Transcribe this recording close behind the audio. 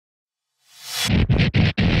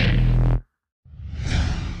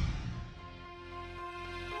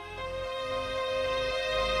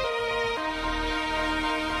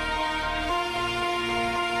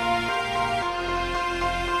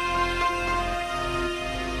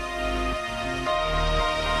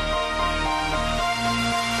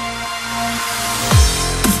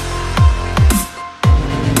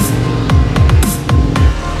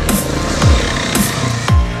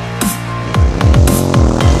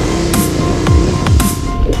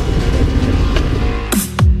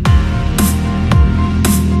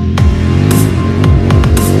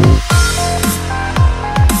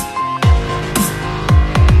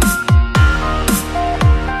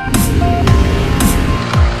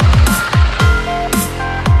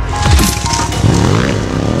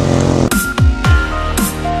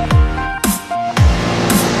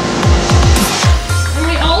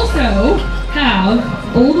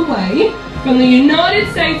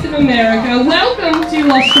United States of America. Welcome to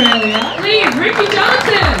Australia, Lead Ricky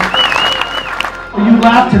Johnson. You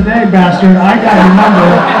laughed today, bastard. I got your number.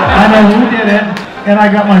 I know who did it, and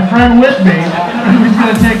I got my friend with me who's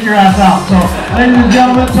going to take your ass out. So, ladies and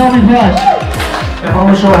gentlemen, Toby Price. If I'm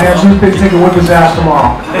going to show hands, who's been taking whip his ass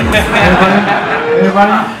tomorrow? Anybody?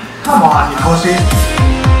 Anybody? Come on, you pussy.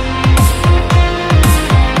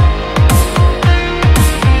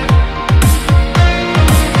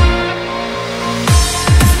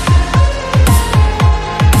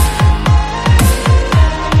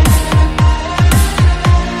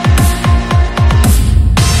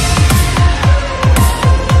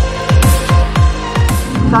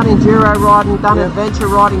 Done enduro riding, done adventure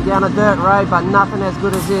riding down a dirt road, but nothing as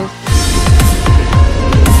good as this.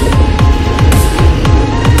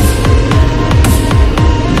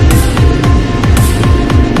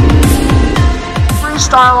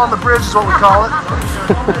 Freestyle on the bridge is what we call it.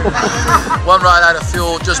 One radiator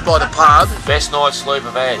fuel just by the pub. Best night's sleep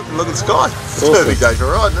I've had. Look at the sky. It's a perfect day for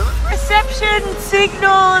riding, isn't it? Reception,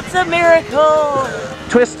 signal, it's a miracle.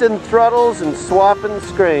 Twisting throttles and swiping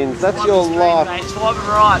screens, that's your life. Mate, swipe them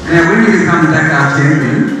right. Now when you become Dakar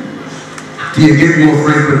champion, do you get more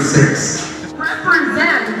frequent sex?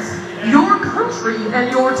 Represent your country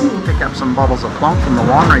and your team. Pick up some bottles of plum from the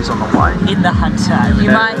wineries on the way. In the Hunter,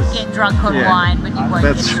 you might get drunk on wine, but you won't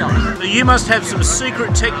get shot. You must have some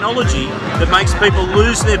secret technology that makes people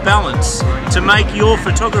lose their balance to make your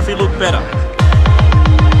photography look better.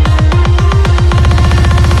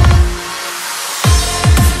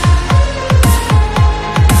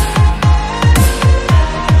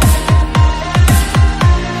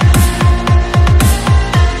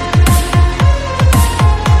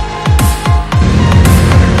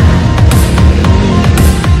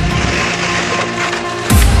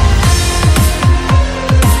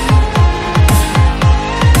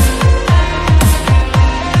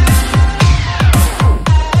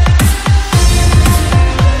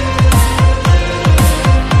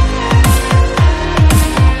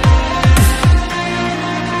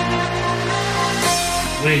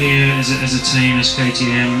 We're here as a team, as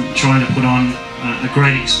KTM, trying to put on a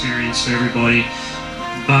great experience for everybody,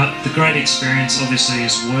 but the great experience obviously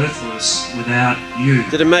is worthless without you.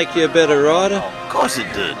 Did it make you a better rider? Of course it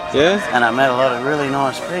did. Yeah? And I met a lot of really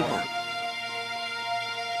nice people.